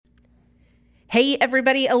Hey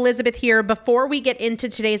everybody, Elizabeth here. Before we get into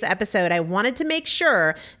today's episode, I wanted to make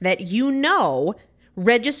sure that you know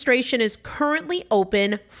registration is currently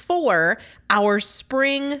open for our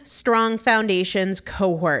Spring Strong Foundations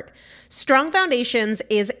cohort. Strong Foundations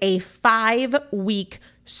is a 5-week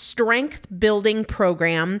strength building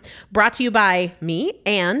program brought to you by me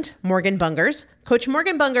and Morgan Bungers. Coach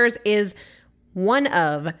Morgan Bungers is one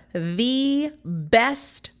of the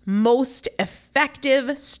best, most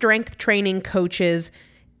effective strength training coaches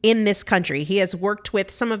in this country. He has worked with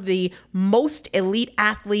some of the most elite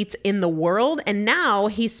athletes in the world, and now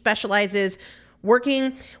he specializes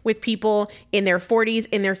working with people in their 40s,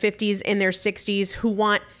 in their 50s, in their 60s who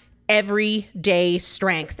want everyday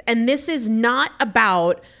strength. And this is not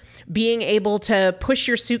about being able to push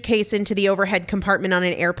your suitcase into the overhead compartment on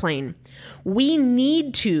an airplane. We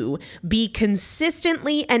need to be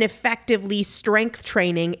consistently and effectively strength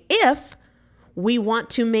training if we want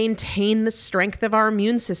to maintain the strength of our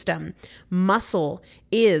immune system. Muscle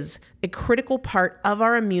is a critical part of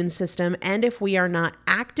our immune system, and if we are not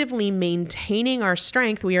actively maintaining our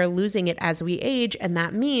strength, we are losing it as we age, and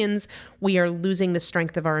that means we are losing the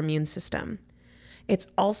strength of our immune system. It's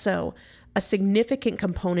also a significant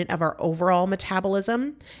component of our overall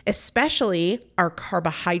metabolism, especially our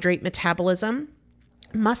carbohydrate metabolism.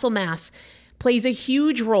 Muscle mass plays a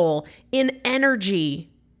huge role in energy,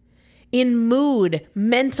 in mood,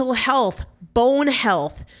 mental health, bone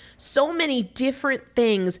health, so many different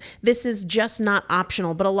things. This is just not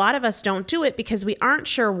optional, but a lot of us don't do it because we aren't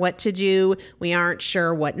sure what to do. We aren't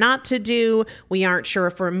sure what not to do. We aren't sure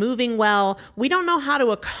if we're moving well. We don't know how to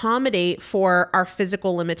accommodate for our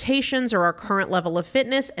physical limitations or our current level of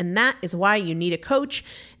fitness, and that is why you need a coach,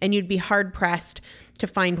 and you'd be hard-pressed to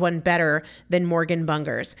find one better than Morgan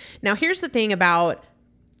Bungers. Now, here's the thing about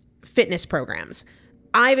fitness programs.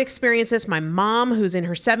 I've experienced this. My mom, who's in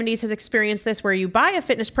her 70s, has experienced this, where you buy a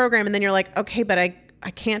fitness program and then you're like, okay, but I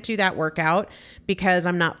can't do that workout because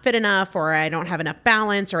I'm not fit enough, or I don't have enough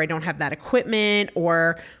balance, or I don't have that equipment,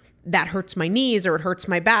 or that hurts my knees, or it hurts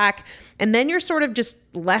my back. And then you're sort of just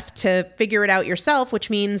left to figure it out yourself, which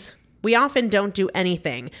means we often don't do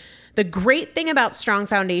anything. The great thing about Strong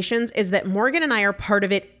Foundations is that Morgan and I are part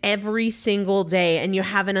of it every single day, and you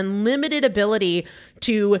have an unlimited ability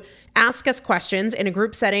to ask us questions in a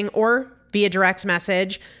group setting or via direct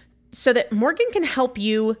message so that Morgan can help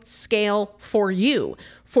you scale for you,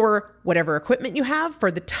 for whatever equipment you have, for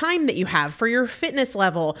the time that you have, for your fitness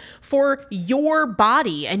level, for your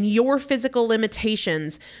body and your physical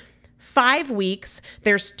limitations. 5 weeks,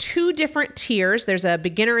 there's 2 different tiers. There's a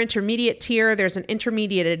beginner intermediate tier. There's an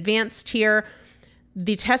intermediate advanced tier.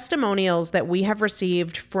 The testimonials that we have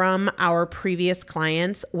received from our previous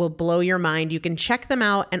clients will blow your mind. You can check them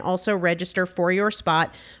out and also register for your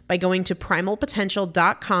spot by going to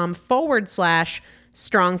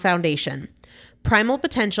primalpotential.com/strong foundation.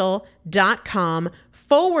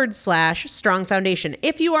 primalpotential.com/strong foundation.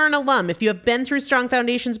 If you are an alum, if you have been through Strong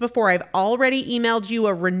Foundations before, I've already emailed you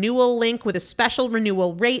a renewal link with a special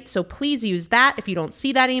renewal rate, so please use that. If you don't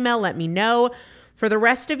see that email, let me know. For the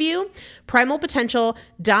rest of you,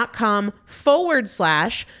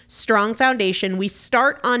 primalpotential.com/strong foundation. We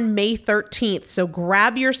start on May 13th, so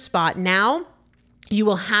grab your spot now. You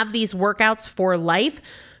will have these workouts for life.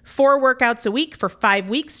 4 workouts a week for 5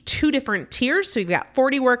 weeks, 2 different tiers. So you've got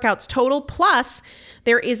 40 workouts total. Plus,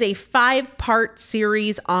 there is a 5-part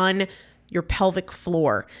series on your pelvic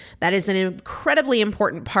floor. That is an incredibly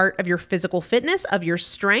important part of your physical fitness, of your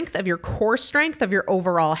strength, of your core strength, of your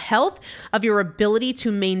overall health, of your ability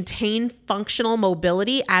to maintain functional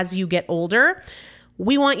mobility as you get older.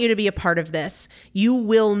 We want you to be a part of this. You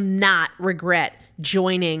will not regret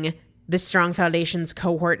joining the Strong Foundations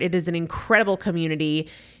cohort. It is an incredible community.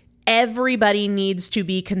 Everybody needs to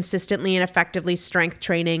be consistently and effectively strength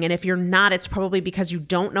training. And if you're not, it's probably because you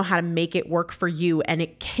don't know how to make it work for you. And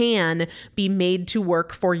it can be made to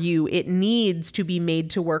work for you. It needs to be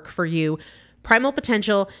made to work for you.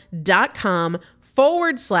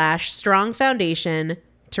 primalpotential.com/strong foundation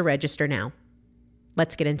to register now.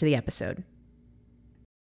 Let's get into the episode.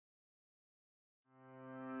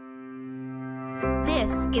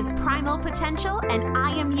 This is Primal Potential, and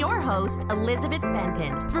I am your host, Elizabeth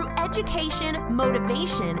Benton. Through education,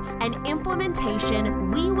 motivation, and implementation,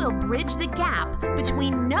 we will bridge the gap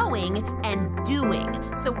between knowing and doing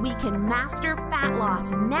so we can master fat loss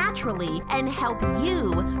naturally and help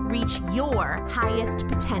you reach your highest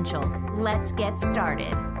potential. Let's get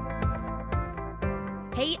started.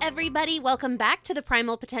 Hey everybody, welcome back to the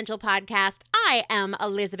Primal Potential Podcast. I am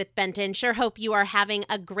Elizabeth Benton. Sure hope you are having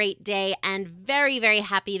a great day and very, very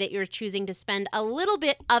happy that you're choosing to spend a little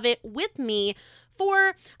bit of it with me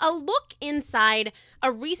for a look inside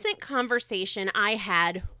a recent conversation I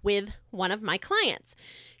had with one of my clients.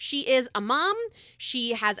 She is a mom.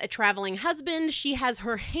 She has a traveling husband. She has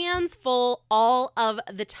her hands full all of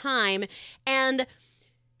the time. And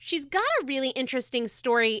she's got a really interesting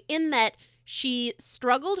story in that she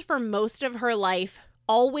struggled for most of her life,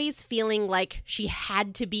 always feeling like she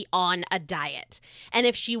had to be on a diet. And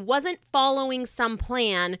if she wasn't following some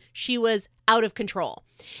plan, she was out of control.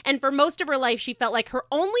 And for most of her life, she felt like her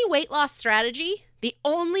only weight loss strategy, the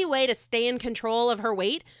only way to stay in control of her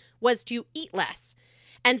weight, was to eat less.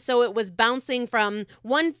 And so it was bouncing from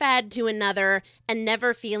one fad to another and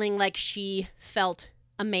never feeling like she felt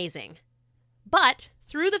amazing. But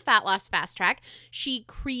through the Fat Loss Fast Track, she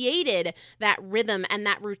created that rhythm and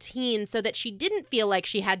that routine so that she didn't feel like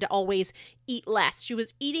she had to always eat less. She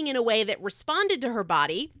was eating in a way that responded to her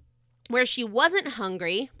body, where she wasn't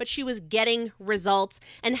hungry, but she was getting results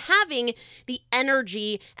and having the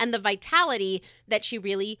energy and the vitality that she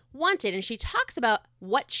really wanted. And she talks about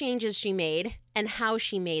what changes she made and how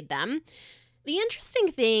she made them. The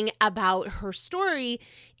interesting thing about her story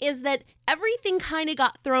is that everything kind of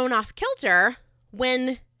got thrown off kilter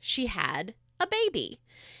when she had a baby.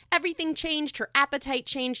 Everything changed. Her appetite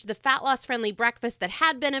changed. The fat loss friendly breakfast that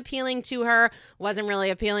had been appealing to her wasn't really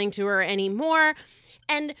appealing to her anymore.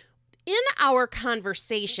 And in our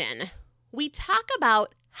conversation, we talk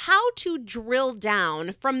about how to drill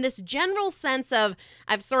down from this general sense of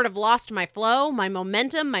I've sort of lost my flow, my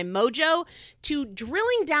momentum, my mojo, to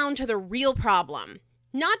drilling down to the real problem.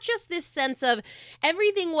 Not just this sense of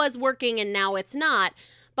everything was working and now it's not,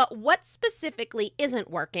 but what specifically isn't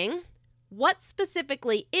working, what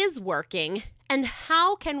specifically is working, and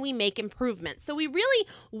how can we make improvements? So we really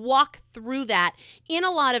walk through that in a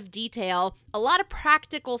lot of detail, a lot of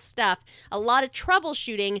practical stuff, a lot of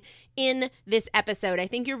troubleshooting in this episode. I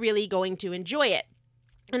think you're really going to enjoy it.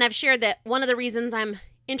 And I've shared that one of the reasons I'm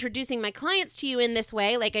introducing my clients to you in this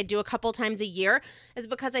way, like I do a couple times a year, is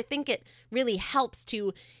because I think it really helps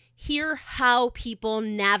to hear how people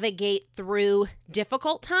navigate through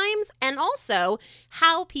difficult times and also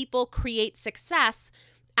how people create success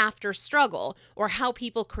after struggle or how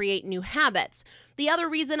people create new habits. The other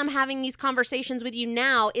reason I'm having these conversations with you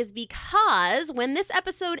now is because when this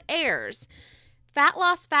episode airs, Fat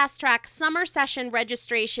Loss Fast Track Summer Session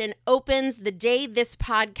registration opens the day this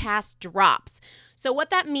podcast drops. So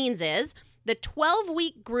what that means is the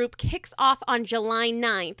 12-week group kicks off on July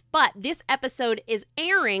 9th, but this episode is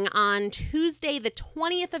airing on Tuesday, the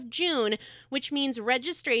 20th of June, which means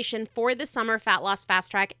registration for the Summer Fat Loss Fast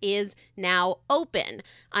Track is now open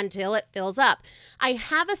until it fills up. I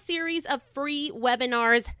have a series of free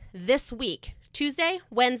webinars this week, Tuesday,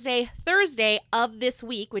 Wednesday, Thursday of this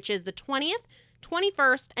week, which is the 20th,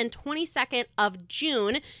 21st, and 22nd of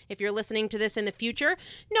June. If you're listening to this in the future,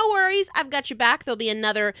 no worries, I've got you back. There'll be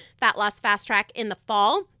another Fat Loss Fast Track in the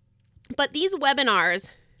fall. But these webinars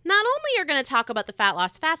not only are going to talk about the Fat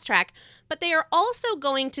Loss Fast Track, but they are also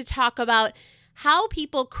going to talk about how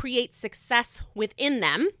people create success within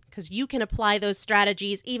them, because you can apply those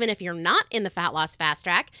strategies even if you're not in the Fat Loss Fast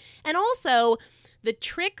Track, and also the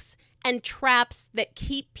tricks and traps that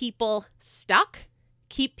keep people stuck,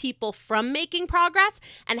 keep people from making progress,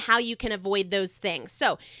 and how you can avoid those things.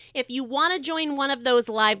 So if you want to join one of those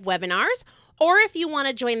live webinars, or if you want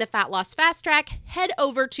to join the Fat Loss Fast Track, head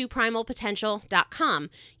over to primalpotential.com.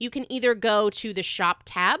 You can either go to the shop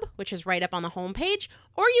tab, which is right up on the homepage,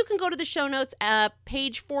 or you can go to the show notes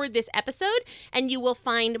page for this episode, and you will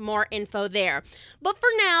find more info there. But for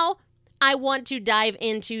now, I want to dive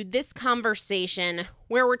into this conversation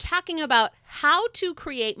where we're talking about how to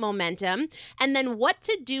create momentum and then what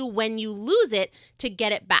to do when you lose it to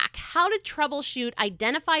get it back, how to troubleshoot,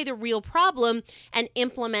 identify the real problem, and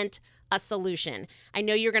implement a solution. I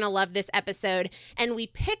know you're going to love this episode, and we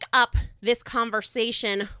pick up this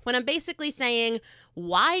conversation when I'm basically saying,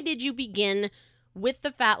 why did you begin with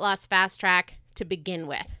the Fat Loss Fast Track to begin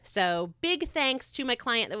with? So big thanks to my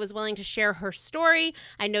client that was willing to share her story.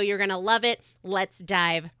 I know you're going to love it. Let's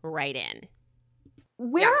dive right in.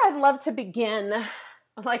 Where I'd love to begin,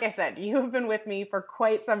 like I said, you have been with me for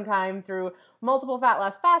quite some time through multiple Fat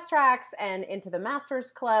Loss Fast Tracks and into the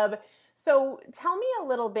Masters Club. So tell me a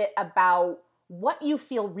little bit about what you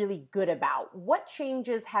feel really good about. What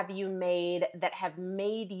changes have you made that have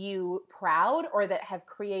made you proud or that have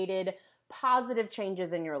created positive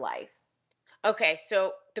changes in your life? Okay,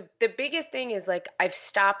 so the biggest thing is like I've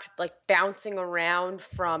stopped like bouncing around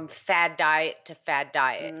from fad diet to fad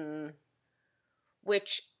diet,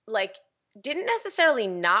 which like didn't necessarily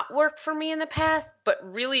not work for me in the past, but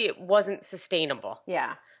really it wasn't sustainable.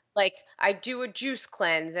 Yeah. like I'd do a juice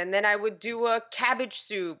cleanse, and then I would do a cabbage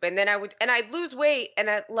soup, and then I'd lose weight, and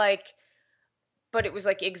but it was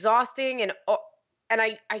like exhausting, and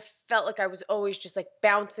I felt like I was always just like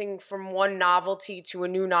bouncing from one novelty to a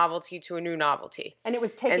new novelty to a new novelty. And it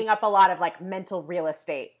was taking up a lot of like mental real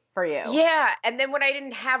estate for you. Yeah. And then when I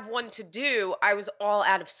didn't have one to do, I was all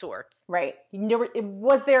out of sorts. Right.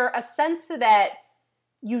 Was there a sense that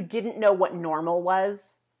you didn't know what normal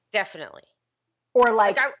was? Definitely. Or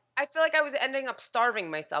like I feel like I was ending up starving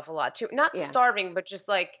myself a lot too. Not starving, but just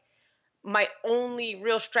like my only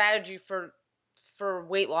real strategy for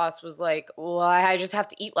weight loss was like, well, I just have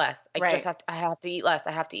to eat less. I have to eat less.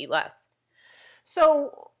 I have to eat less.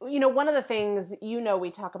 So, one of the things,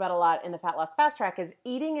 we talk about a lot in the Fat Loss Fast Track is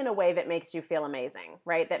eating in a way that makes you feel amazing,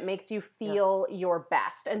 right? That makes you feel your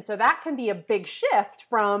best. And so that can be a big shift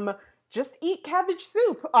from just eat cabbage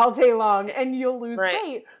soup all day long and you'll lose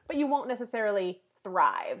weight, but you won't necessarily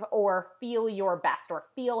thrive or feel your best or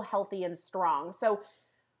feel healthy and strong. So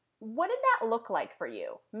what did that look like for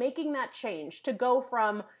you, making that change to go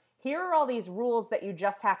from here are all these rules that you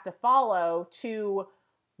just have to follow to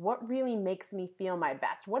what really makes me feel my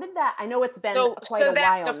best? What did that, I know it's been quite a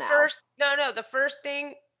while now. The first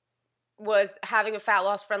thing was having a fat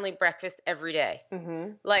loss friendly breakfast every day.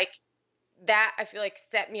 Mm-hmm. Like that, I feel like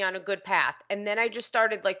set me on a good path. And then I just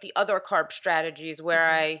started like the other carb strategies where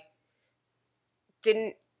I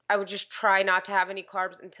would just try not to have any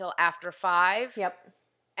carbs until after 5. Yep.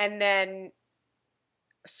 And then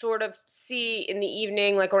sort of see in the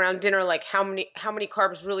evening, like around dinner, like how many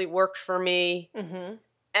carbs really worked for me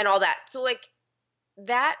and all that. So like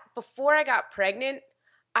that, before I got pregnant,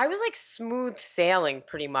 I was like smooth sailing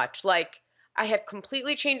pretty much. Like I had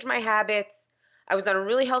completely changed my habits. I was on a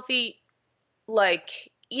really healthy, like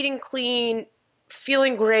eating clean,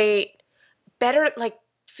 feeling great,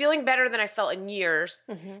 feeling better than I felt in years.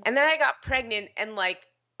 Mm-hmm. And then I got pregnant and like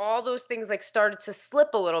all those things like started to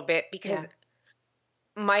slip a little bit because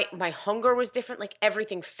my hunger was different. Like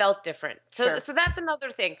everything felt different. So that's another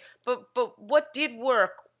thing. But what did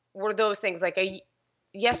work were those things. Like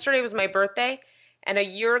yesterday was my birthday, and a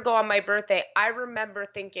year ago on my birthday, I remember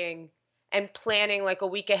thinking and planning like a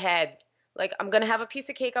week ahead. Like I'm going to have a piece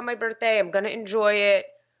of cake on my birthday. I'm going to enjoy it.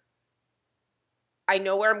 I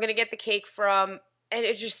know where I'm going to get the cake from. And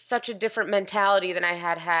it's just such a different mentality than I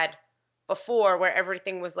had before, where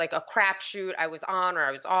everything was like a crapshoot. I was on or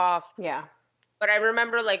I was off. Yeah. But I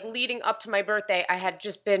remember like leading up to my birthday, I had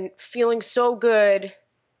just been feeling so good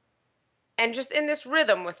and just in this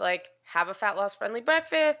rhythm with like, have a fat loss friendly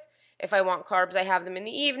breakfast. If I want carbs, I have them in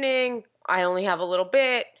the evening. I only have a little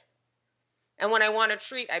bit. And when I want a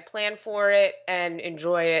treat, I plan for it and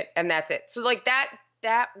enjoy it. And that's it. So like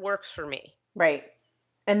that works for me. Right.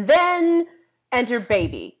 And then enter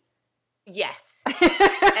baby. Yes.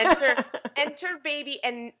 enter baby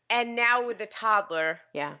and now with the toddler.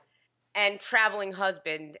 Yeah. And traveling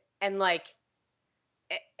husband, and like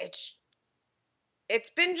it's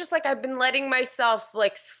been just like I've been letting myself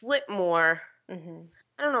like slip more. Mm-hmm.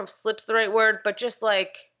 I don't know if slip's the right word, but just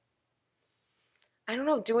like I don't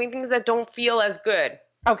know, doing things that don't feel as good.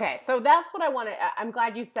 Okay, so that's what I wanted. I'm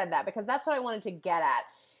glad you said that because that's what I wanted to get at.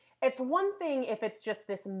 It's one thing if it's just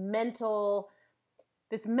this mental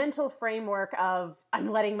framework of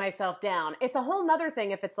I'm letting myself down. It's a whole nother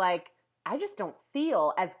thing if it's like I just don't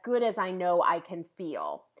feel as good as I know I can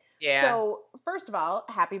feel. Yeah. So first of all,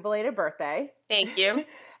 happy belated birthday. Thank you.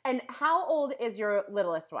 And how old is your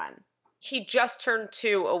littlest one? He just turned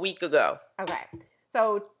 2 a week ago. Okay.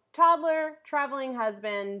 So toddler, traveling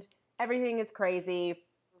husband, everything is crazy.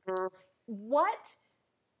 Mm-hmm. What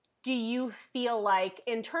do you feel like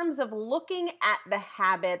in terms of looking at the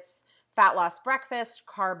habits, fat loss breakfast,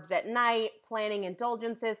 carbs at night, planning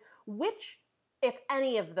indulgences, which, if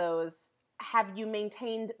any of those, have you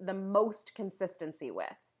maintained the most consistency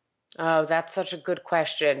with? Oh, that's such a good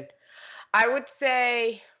question. I would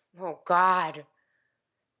say, oh God.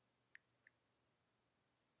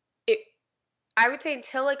 I would say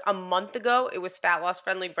until like a month ago, it was fat loss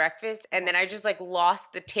friendly breakfast. And then I just like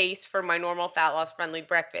lost the taste for my normal fat loss friendly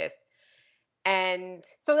breakfast. And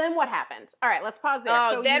so then what happened? All right, let's pause there.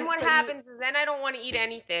 Oh, then what happens is then I don't want to eat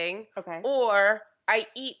anything. Okay. Or I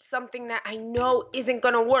eat something that I know isn't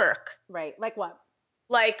going to work. Right. Like what?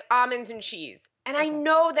 Like almonds and cheese. And I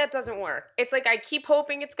know that doesn't work. It's like I keep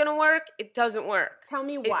hoping it's going to work. It doesn't work. Tell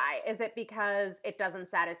me why. Is it because it doesn't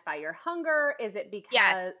satisfy your hunger? Is it because...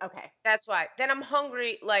 Yes. Okay. That's why. Then I'm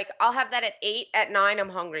hungry. Like I'll have that at 8. At 9, I'm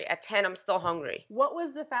hungry. At 10, I'm still hungry. What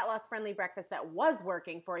was the fat loss friendly breakfast that was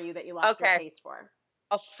working for you that you lost your taste for?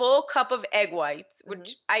 A full cup of egg whites,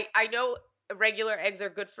 which I know regular eggs are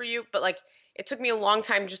good for you, but like it took me a long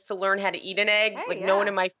time just to learn how to eat an egg. Hey, Like yeah. no one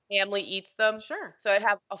in my family eats them. Sure. So I'd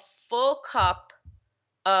have a full cup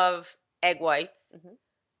of egg whites,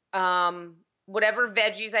 whatever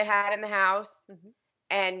veggies I had in the house,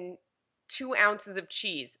 and 2 ounces of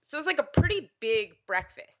cheese. So it was like a pretty big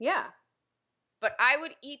breakfast. Yeah. But I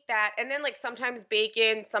would eat that, and then like sometimes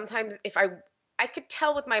bacon. Sometimes if I could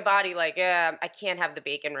tell with my body like, I can't have the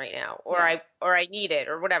bacon right now, or I need it,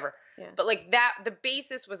 or whatever. Yeah. But like that, the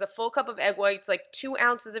basis was a full cup of egg whites, like 2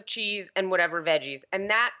 ounces of cheese, and whatever veggies, and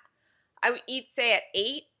that I would eat say at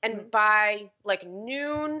 8, and by like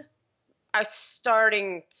noon, I was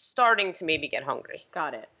starting to maybe get hungry.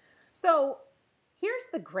 Got it. So here's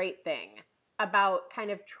the great thing about kind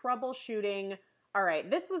of troubleshooting. All right,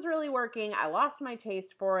 this was really working. I lost my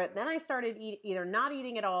taste for it. Then I started either not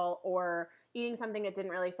eating at all or eating something that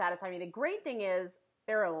didn't really satisfy me. The great thing is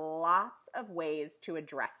there are lots of ways to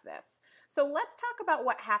address this. So let's talk about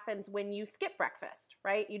what happens when you skip breakfast,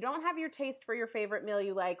 right? You don't have your taste for your favorite meal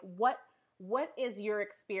you like. What is your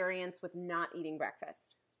experience with not eating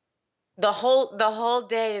breakfast? The whole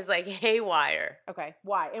day is like haywire. Okay.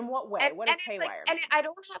 Why? In what way? What is haywire? And I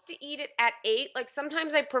don't have to eat it at 8. Like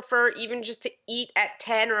sometimes I prefer even just to eat at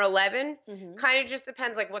 10 or 11. Kind of just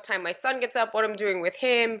depends like what time my son gets up, what I'm doing with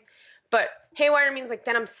him. But haywire means like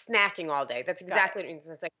then I'm snacking all day. That's exactly what it means.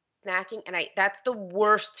 It's like snacking, and that's the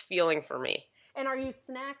worst feeling for me. And are you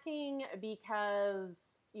snacking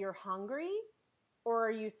because you're hungry? Or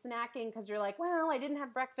are you snacking because you're like, well, I didn't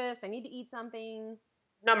have breakfast, I need to eat something?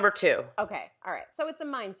 Number 2. Okay, all right. So it's a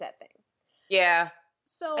mindset thing. Yeah.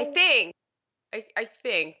 So I think.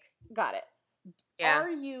 Got it. Yeah.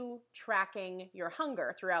 Are you tracking your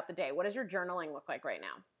hunger throughout the day? What does your journaling look like right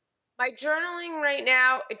now? My journaling right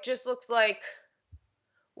now, it just looks like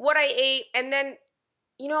what I ate, and then,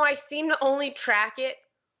 I seem to only track it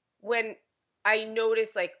when I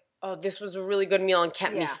notice like, oh, this was a really good meal and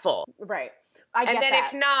kept me full. Right.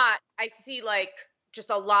 If not, I see like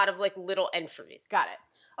just a lot of like little entries. Got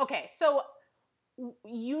it. Okay, so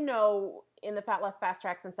in the Fat Less Fast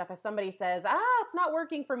Tracks and stuff, if somebody says, it's not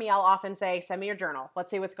working for me, I'll often say, send me your journal. Let's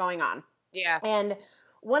see what's going on. Yeah. And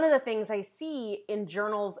one of the things I see in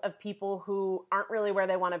journals of people who aren't really where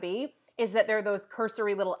they want to be is that there are those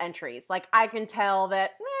cursory little entries. Like I can tell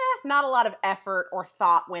that not a lot of effort or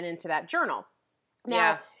thought went into that journal.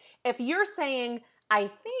 Now, if you're saying,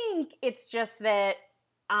 I think it's just that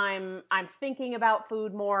I'm thinking about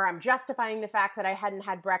food more, I'm justifying the fact that I hadn't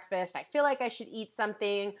had breakfast, I feel like I should eat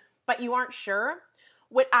something, but you aren't sure,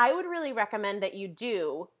 what I would really recommend that you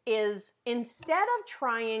do is instead of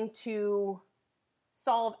trying to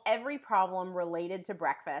solve every problem related to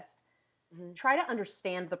breakfast, try to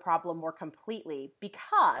understand the problem more completely,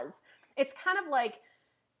 because it's kind of like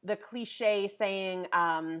the cliche saying,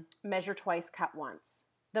 measure twice, cut once.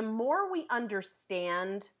 The more we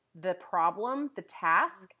understand the problem, the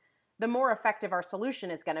task, the more effective our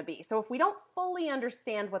solution is going to be. So if we don't fully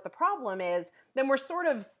understand what the problem is, then we're sort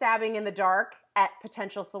of stabbing in the dark at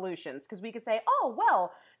potential solutions, because we could say, oh,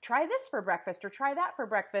 well, try this for breakfast or try that for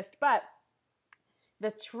breakfast, but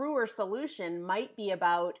the truer solution might be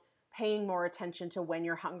about paying more attention to when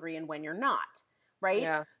you're hungry and when you're not, right?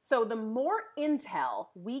 Yeah. So the more intel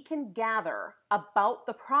we can gather about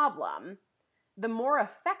the problem, the more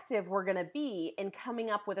effective we're going to be in coming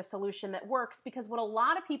up with a solution that works. Because what a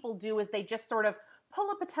lot of people do is they just sort of pull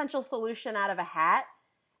a potential solution out of a hat,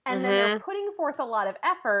 and then they're putting forth a lot of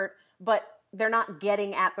effort, but they're not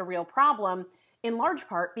getting at the real problem, in large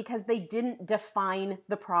part because they didn't define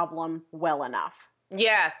the problem well enough.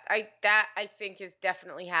 Yeah, I think is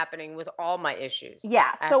definitely happening with all my issues.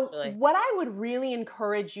 Yeah, so actually. What I would really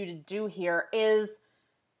encourage you to do here is,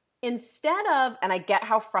 instead of, and I get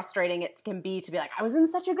how frustrating it can be to be like, I was in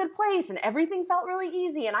such a good place and everything felt really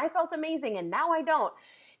easy and I felt amazing and now I don't,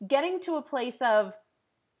 getting to a place of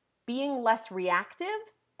being less reactive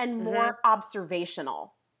and more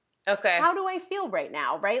observational. Okay. How do I feel right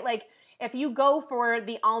now, right? Like if you go for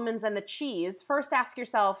the almonds and the cheese, first ask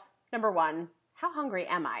yourself, number 1, how hungry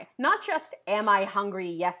am I? Not just, am I hungry?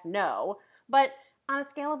 Yes, no. But on a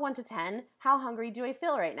scale of 1 to 10, how hungry do I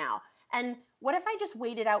feel right now? And what if I just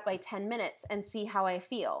wait it out by 10 minutes and see how I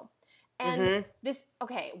feel? And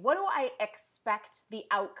what do I expect the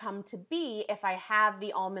outcome to be if I have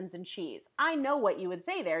the almonds and cheese? I know what you would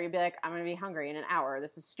say there. You'd be like, I'm going to be hungry in an hour.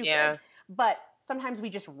 This is stupid. Yeah. But sometimes we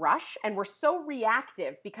just rush and we're so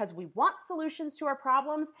reactive because we want solutions to our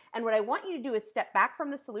problems. And what I want you to do is step back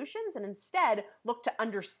from the solutions and instead look to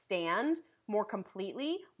understand more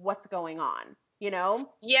completely what's going on, you know?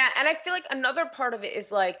 Yeah, and I feel like another part of it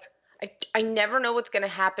is like, I never know what's going to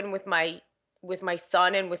happen with my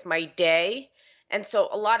son and with my day. And so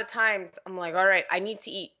a lot of times I'm like, all right, I need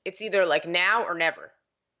to eat. It's either like now or never.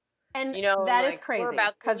 And You know, that like, is crazy we're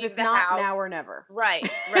about to because leave it's the not house. now or never. Right.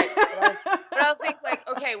 But I'll think like,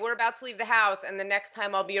 okay, we're about to leave the house and the next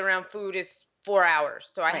time I'll be around food is 4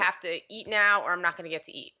 hours. So I Right. have to eat now or I'm not going to get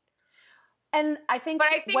to eat. And I think But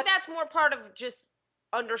I think that's more part of just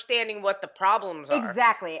understanding what the problems are.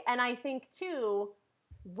 Exactly. And I think too,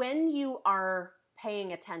 when you are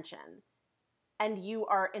paying attention and you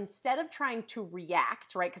are, instead of trying to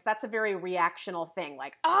react, right? Because that's a very reactional thing,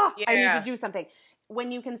 like, I need to do something.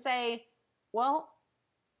 When you can say, well,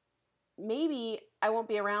 maybe I won't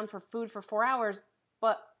be around for food for 4 hours,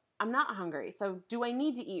 but I'm not hungry. So do I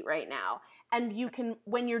need to eat right now? And you can,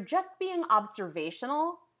 when you're just being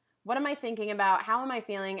observational, what am I thinking about? How am I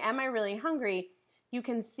feeling? Am I really hungry? You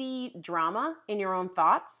can see drama in your own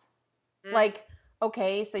thoughts. Like,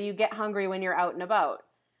 okay, so you get hungry when you're out and about.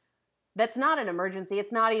 That's not an emergency.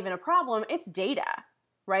 It's not even a problem. It's data,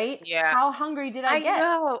 right? Yeah. How hungry did I get?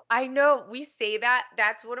 I know. We say that.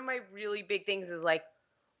 That's one of my really big things is like,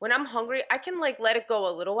 when I'm hungry, I can like let it go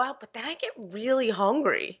a little while, but then I get really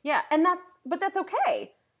hungry. Yeah, and that's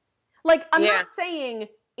okay. Like, I'm Yeah. not saying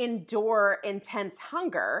endure intense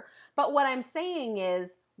hunger, but what I'm saying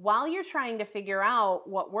is while you're trying to figure out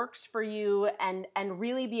what works for you and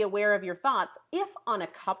really be aware of your thoughts, if on a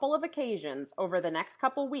couple of occasions over the next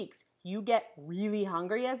couple weeks you get really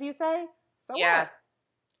hungry, as you say, so Yeah. what?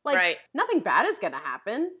 Like, Right. nothing bad is going to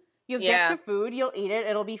happen. You'll Yeah. get your food, you'll eat it,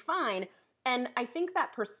 it'll be fine. And I think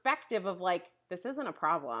that perspective of like, this isn't a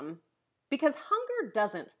problem, because hunger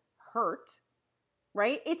doesn't hurt,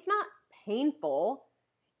 right? It's not painful.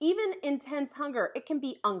 Even intense hunger, it can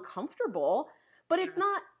be uncomfortable, but it's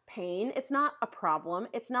not pain. It's not a problem.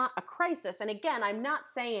 It's not a crisis. And again, I'm not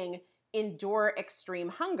saying endure extreme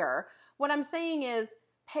hunger. What I'm saying is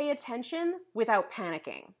pay attention without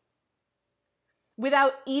panicking,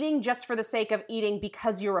 without eating just for the sake of eating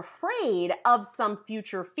because you're afraid of some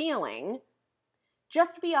future feeling.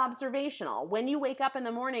 Just be observational. When you wake up in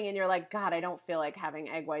the morning and you're like, God, I don't feel like having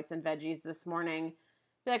egg whites and veggies this morning,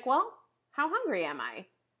 be like, well, how hungry am I?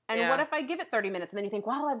 And what if I give it 30 minutes? And then you think,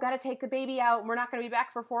 well, I've got to take the baby out and we're not going to be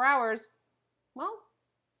back for 4 hours. Well,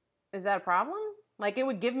 is that a problem? Like, it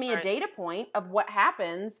would give me a data point of what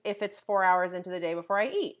happens if it's 4 hours into the day before I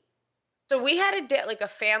eat. So we had a day, like a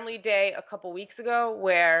family day a couple weeks ago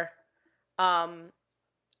where I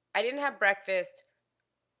didn't have breakfast.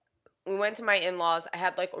 We went to my in-laws. I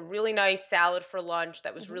had like a really nice salad for lunch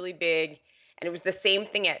that was really big. And it was the same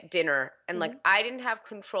thing at dinner. And like, I didn't have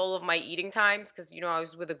control of my eating times because, you know, I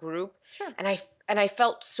was with a group. Sure. And I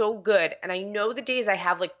felt so good. And I know the days I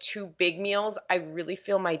have like 2 big meals, I really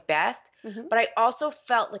feel my best. But I also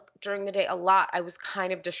felt like during the day a lot, I was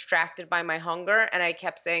kind of distracted by my hunger. And I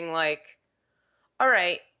kept saying like, all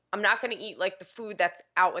right, I'm not going to eat like the food that's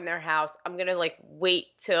out in their house. I'm going to like wait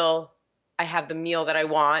till I have the meal that I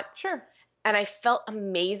want. Sure. And I felt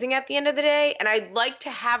amazing at the end of the day. And I'd like to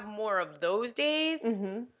have more of those days.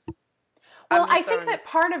 Well, I think that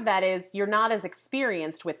part of that is you're not as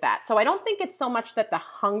experienced with that. So I don't think it's so much that the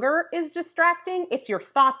hunger is distracting. It's your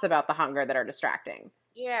thoughts about the hunger that are distracting.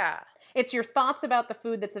 Yeah. It's your thoughts about the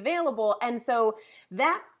food that's available. And so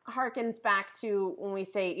that harkens back to when we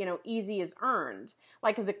say, you know, easy is earned.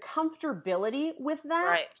 Like the comfortability with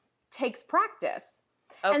that takes practice.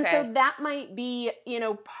 Okay. And so that might be, you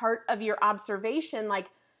know, part of your observation, like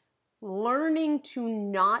learning to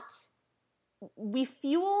not, we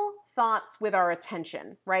fuel thoughts with our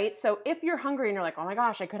attention, right? So if you're hungry and you're like, oh my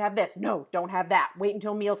gosh, I could have this. No, don't have that. Wait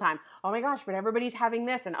until mealtime. Oh my gosh, but everybody's having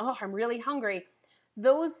this. And oh, I'm really hungry.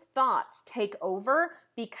 Those thoughts take over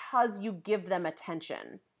because you give them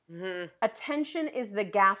attention. Attention is the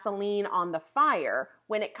gasoline on the fire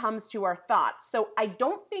when it comes to our thoughts. So I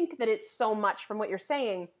don't think that it's so much from what you're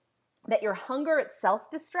saying that your hunger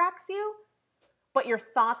itself distracts you, but your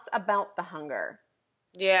thoughts about the hunger.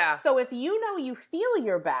 Yeah. So if you know you feel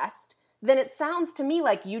your best, then it sounds to me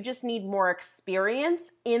like you just need more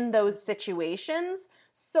experience in those situations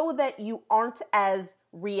so that you aren't as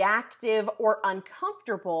reactive or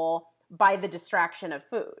uncomfortable by the distraction of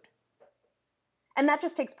food. And that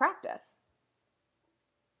just takes practice.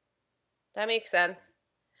 That makes sense.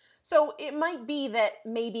 So it might be that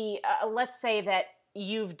maybe, let's say that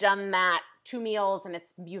you've done that 2 meals and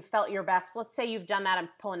you felt your best. Let's say you've done that. I'm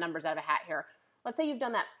pulling numbers out of a hat here. Let's say you've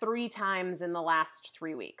done that 3 times in the last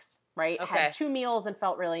 3 weeks, right? Okay. Had 2 meals and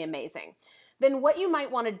felt really amazing. Then what you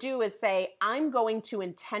might want to do is say, I'm going to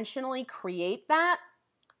intentionally create that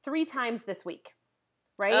 3 times this week,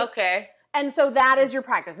 right? Okay. And so that is your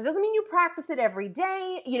practice. It doesn't mean you practice it every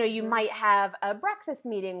day. You know, you might have a breakfast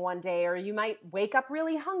meeting one day, or you might wake up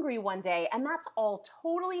really hungry one day, and that's all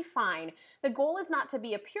totally fine. The goal is not to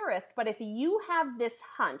be a purist, but if you have this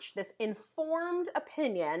hunch, this informed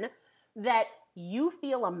opinion that you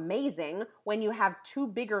feel amazing when you have 2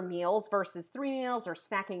 bigger meals versus 3 meals, or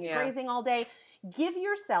snacking and grazing all day, give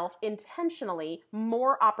yourself intentionally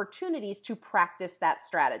more opportunities to practice that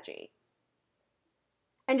strategy.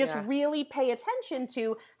 And just really pay attention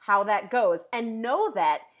to how that goes. And know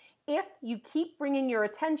that if you keep bringing your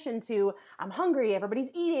attention to, I'm hungry,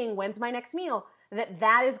 everybody's eating, when's my next meal,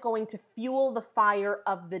 that is going to fuel the fire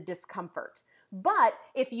of the discomfort. But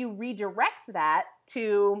if you redirect that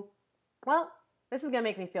to, well, this is going to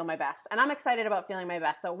make me feel my best, and I'm excited about feeling my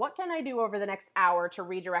best. So what can I do over the next hour to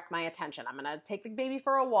redirect my attention? I'm going to take the baby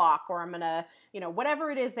for a walk, or I'm going to,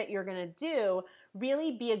 whatever it is that you're going to do,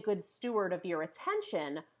 really be a good steward of your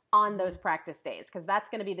attention on those practice days, because that's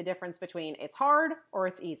going to be the difference between it's hard or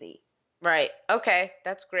it's easy. Right. Okay.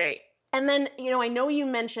 That's great. And then, I know you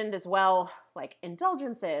mentioned as well, like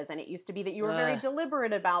indulgences, and it used to be that you were very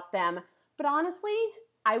deliberate about them. But honestly,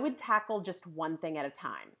 I would tackle just one thing at a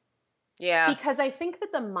time. Yeah. Because I think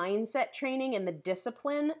that the mindset training and the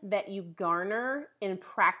discipline that you garner in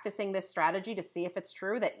practicing this strategy to see if it's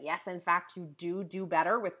true that, yes, in fact, you do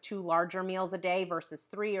better with 2 larger meals a day versus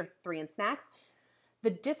 3 or 3 in snacks,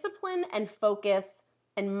 the discipline and focus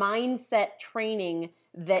and mindset training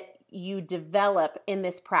that you develop in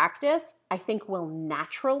this practice, I think will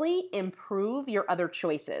naturally improve your other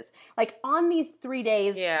choices. Like on these 3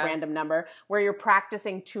 days, random number, where you're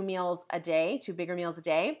practicing 2 meals a day, 2 bigger meals a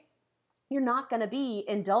day, you're not going to be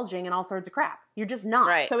indulging in all sorts of crap. You're just not.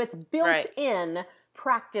 Right. So it's built in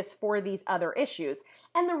practice for these other issues.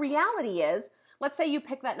 And the reality is, let's say you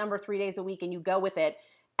pick that number 3 days a week and you go with it.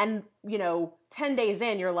 And, 10 days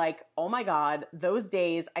in, you're like, oh my God, those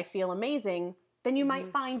days I feel amazing. Then you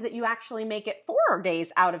might find that you actually make it 4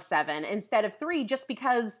 days out of 7 instead of 3, just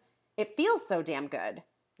because it feels so damn good.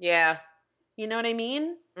 Yeah. You know what I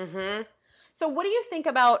mean? Mm-hmm. So what do you think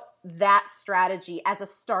about that strategy as a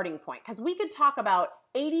starting point? Because we could talk about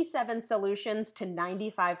 87 solutions to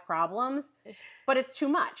 95 problems, but it's too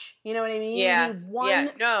much. You know what I mean? Yeah. You need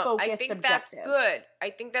one focused I think objective. that's good. I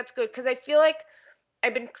think that's good because I feel like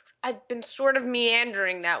I've been sort of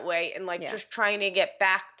meandering that way and just trying to get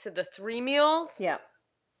back to the 3 meals. Yeah.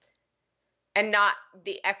 And not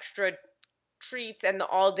the extra treats and the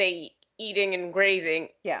all day eating and grazing.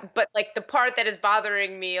 Yeah. But the part that is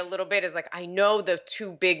bothering me a little bit is I know the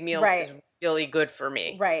 2 big meals is really good for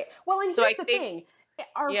me. Right. Well, and here's the thing.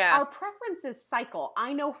 Our preferences cycle.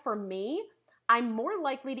 I know for me, I'm more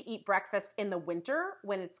likely to eat breakfast in the winter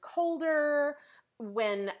when it's colder,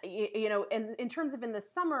 when, in terms of in the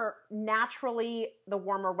summer, naturally the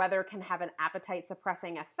warmer weather can have an appetite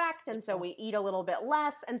suppressing effect. And so we eat a little bit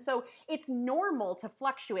less. And so it's normal to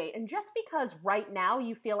fluctuate. And just because right now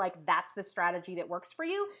you feel like that's the strategy that works for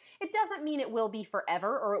you, it doesn't mean it will be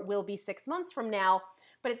forever or it will be 6 months from now.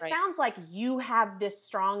 But it sounds like you have this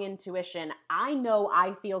strong intuition. I know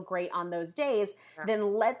I feel great on those days.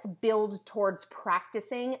 Then let's build towards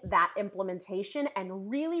practicing that implementation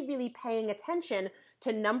and really, really paying attention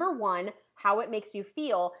to number 1, how it makes you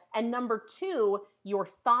feel, and number 2, your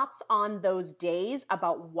thoughts on those days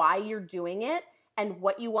about why you're doing it and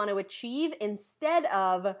what you want to achieve, instead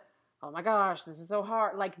of, oh my gosh, this is so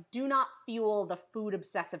hard. Do not fuel the food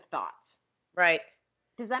obsessive thoughts. Right.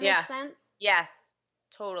 Does that make sense? Yes.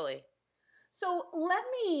 Totally. So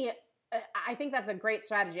I think that's a great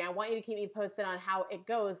strategy. I want you to keep me posted on how it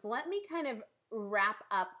goes. Let me kind of wrap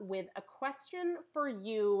up with a question for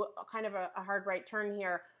you, kind of a hard right turn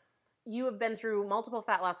here. You have been through multiple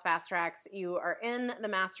fat loss fast tracks. You are in the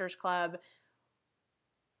Masters Club.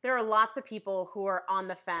 There are lots of people who are on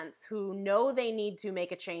the fence, who know they need to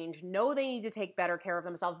make a change, know they need to take better care of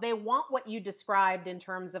themselves. They want what you described in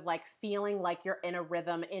terms of feeling like you're in a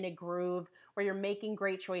rhythm, in a groove, where you're making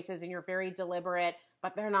great choices and you're very deliberate,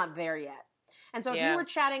 but they're not there yet. And so if you were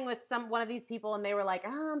chatting with one of these people and they were like,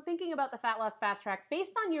 I'm thinking about the fat loss fast track,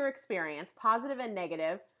 based on your experience, positive and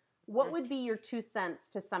negative, what would be your 2 cents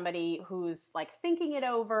to somebody who's thinking it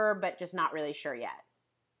over, but just not really sure yet?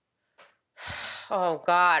 Oh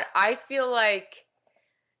God, I feel like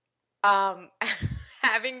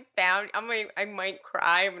having found, I might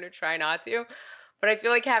cry. I'm gonna try not to, but I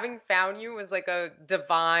feel like having found you was like a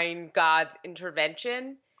divine God's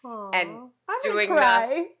intervention. Aww, and doing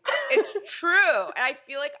cry. It's true, and I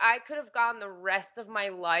feel like I could have gone the rest of my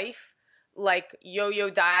life yo-yo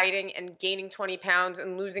dieting and gaining 20 pounds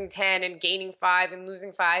and losing 10 and gaining 5 and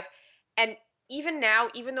losing 5, and even now,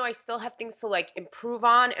 even though I still have things to like improve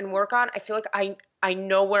on and work on, I feel like I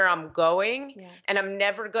know where I'm going and I'm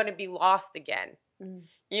never going to be lost again.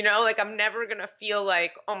 You know, like I'm never going to feel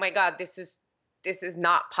like, oh my God, this is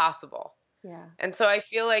not possible. Yeah. And so I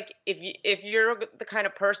feel like if you're the kind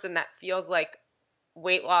of person that feels like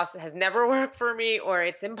weight loss has never worked for me, or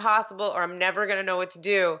it's impossible, or I'm never going to know what to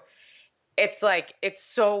do, it's like, it's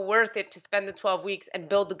so worth it to spend the 12 weeks and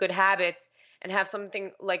build the good habits and have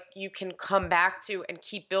something like you can come back to and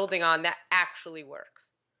keep building on that actually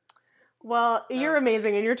works. Well, you're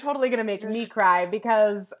amazing, and you're totally going to make me cry,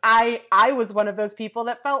 because I was one of those people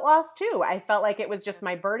that felt lost too. I felt like it was just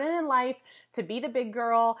my burden in life to be the big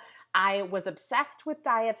girl. I was obsessed with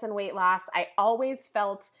diets and weight loss. I always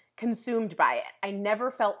felt consumed by it. I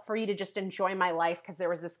never felt free to just enjoy my life, because there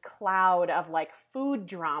was this cloud of like food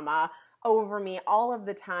drama over me all of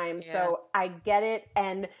the time. Yeah. So I get it.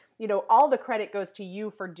 And, you know, all the credit goes to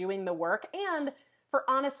you for doing the work and for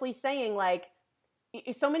honestly saying, like,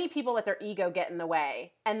 so many people let their ego get in the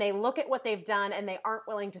way, and they look at what they've done and they aren't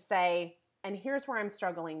willing to say, and here's where I'm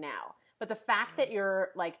struggling now. But the fact that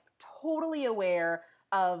you're like totally aware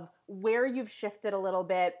of where you've shifted a little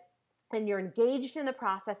bit and you're engaged in the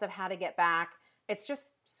process of how to get back, it's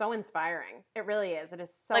just so inspiring. It really is. It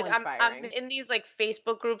is so like, inspiring. I'm in these like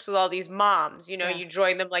Facebook groups with all these moms, you know, you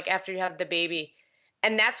join them like after you have the baby.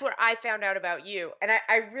 And that's where I found out about you. And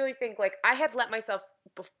I really think like I had let myself,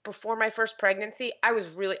 before my first pregnancy, I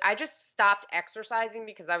just stopped exercising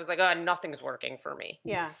because I was like, oh, nothing's working for me.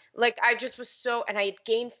 Yeah. Like I just was and I had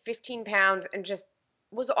gained 15 pounds and just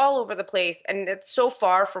was all over the place. And it's so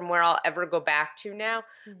far from where I'll ever go back to now.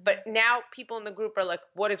 Mm-hmm. But now people in the group are like,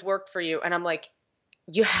 what has worked for you? And I'm like,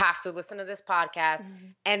 you have to listen to this podcast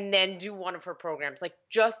and then do one of her programs. Like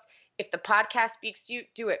just, if the podcast speaks to you,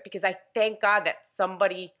 do it, because I thank God that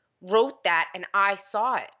somebody wrote that and I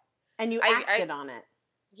saw it. And you acted on it.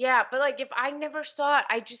 Yeah, but like if I never saw it,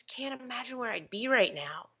 I just can't imagine where I'd be right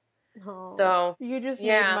now. Oh, so you just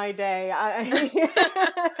made my day.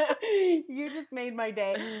 You just made my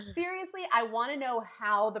day. Seriously, I want to know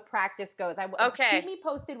how the practice goes. Keep me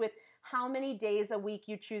posted with how many days a week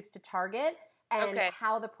you choose to target and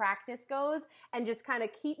how the practice goes, and just kind of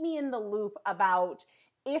keep me in the loop about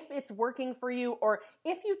if it's working for you, or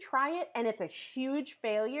if you try it and it's a huge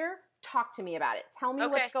failure, talk to me about it. Tell me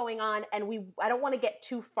what's going on. And I don't want to get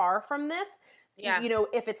too far from this. Yeah. You know,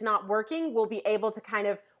 if it's not working, we'll be able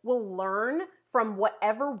to we'll learn from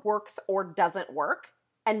whatever works or doesn't work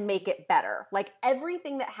and make it better. Like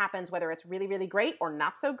everything that happens, whether it's really, really great or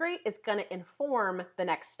not so great, is going to inform the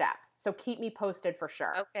next step. So keep me posted for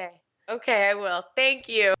sure. Okay, I will. Thank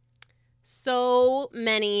you. So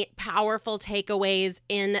many powerful takeaways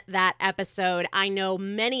in that episode. I know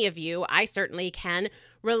many of you, I certainly can,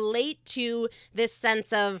 relate to this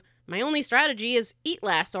sense of my only strategy is eat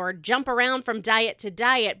less or jump around from diet to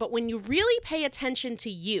diet. But when you really pay attention to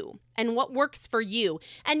you and what works for you,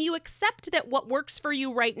 and you accept that what works for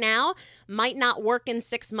you right now might not work in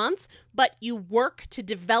 6 months, but you work to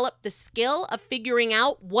develop the skill of figuring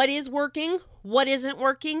out what is working, what isn't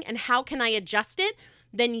working, and how can I adjust it,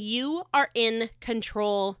 then you are in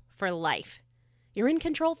control for life. You're in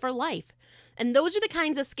control for life. And those are the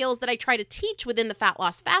kinds of skills that I try to teach within the Fat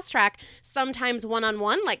Loss Fast Track, sometimes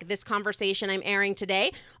one-on-one, like this conversation I'm airing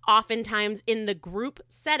today, oftentimes in the group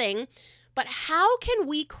setting. But how can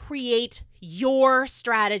we create your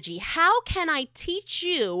strategy? How can I teach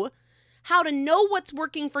you how to know what's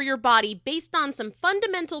working for your body based on some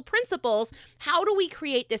fundamental principles? How do we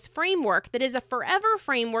create this framework that is a forever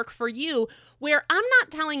framework for you, where I'm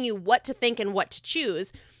not telling you what to think and what to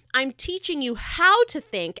choose. I'm teaching you how to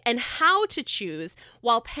think and how to choose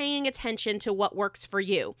while paying attention to what works for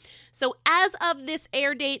you. So as of this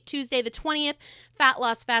air date, Tuesday the 20th, Fat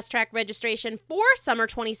Loss Fast Track registration for summer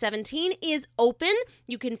 2017 is open.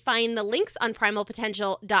 You can find the links on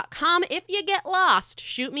primalpotential.com. If you get lost,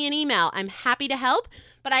 shoot me an email. I'm happy to help,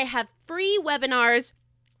 but I have free webinars.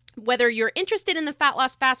 Whether you're interested in the Fat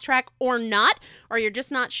Loss Fast Track or not, or you're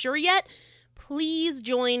just not sure yet, please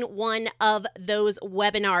join one of those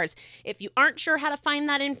webinars. If you aren't sure how to find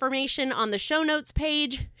that information on the show notes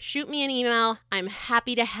page, shoot me an email. I'm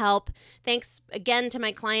happy to help. Thanks again to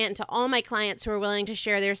my client and to all my clients who are willing to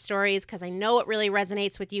share their stories, because I know it really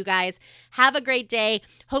resonates with you guys. Have a great day.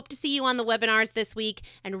 Hope to see you on the webinars this week,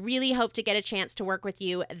 and really hope to get a chance to work with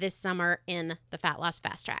you this summer in the Fat Loss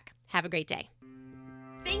Fast Track. Have a great day.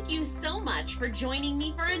 Thank you so much for joining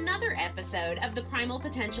me for another episode of the Primal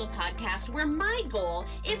Potential Podcast, where my goal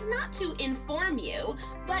is not to inform you,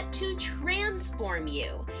 but to transform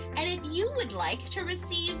you. And if you would like to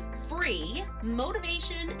receive free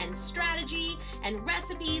motivation and strategy and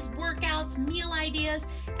recipes, workouts, meal ideas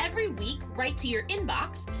every week right to your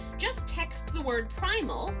inbox, just text the word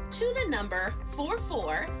primal to the number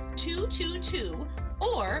 44222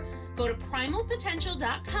 or go to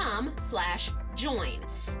primalpotential.com/join.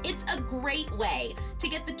 It's a great way to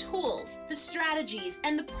get the tools, the strategies,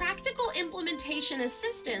 and the practical implementation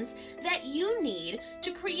assistance that you need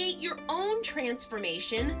to create your own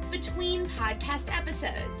transformation between podcast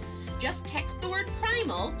episodes. Just text the word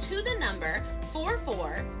primal to the number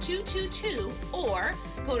 44222 or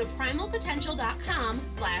go to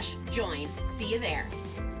primalpotential.com/join. See you there.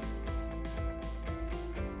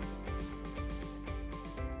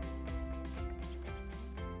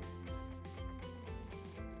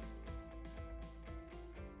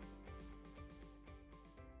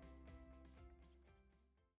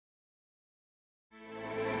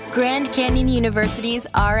 Grand Canyon University's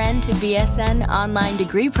RN to BSN online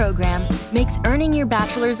degree program makes earning your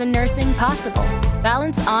bachelor's in nursing possible.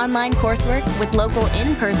 Balance online coursework with local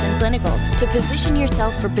in-person clinicals to position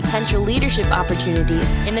yourself for potential leadership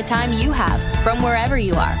opportunities in the time you have from wherever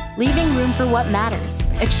you are, leaving room for what matters.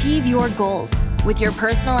 Achieve your goals with your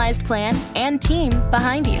personalized plan and team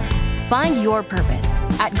behind you. Find your purpose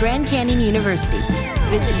at Grand Canyon University.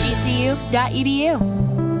 Visit gcu.edu.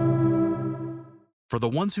 For the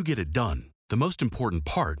ones who get it done, the most important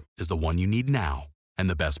part is the one you need now. And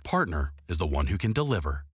the best partner is the one who can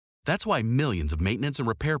deliver. That's why millions of maintenance and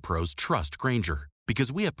repair pros trust Grainger, because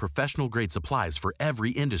we have professional-grade supplies for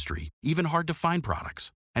every industry, even hard-to-find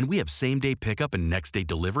products. And we have same-day pickup and next-day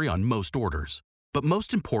delivery on most orders. But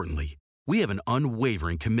most importantly, we have an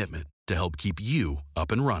unwavering commitment to help keep you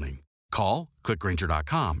up and running. Call, click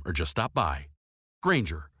Grainger.com, or just stop by.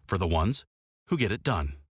 Grainger, for the ones who get it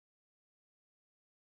done.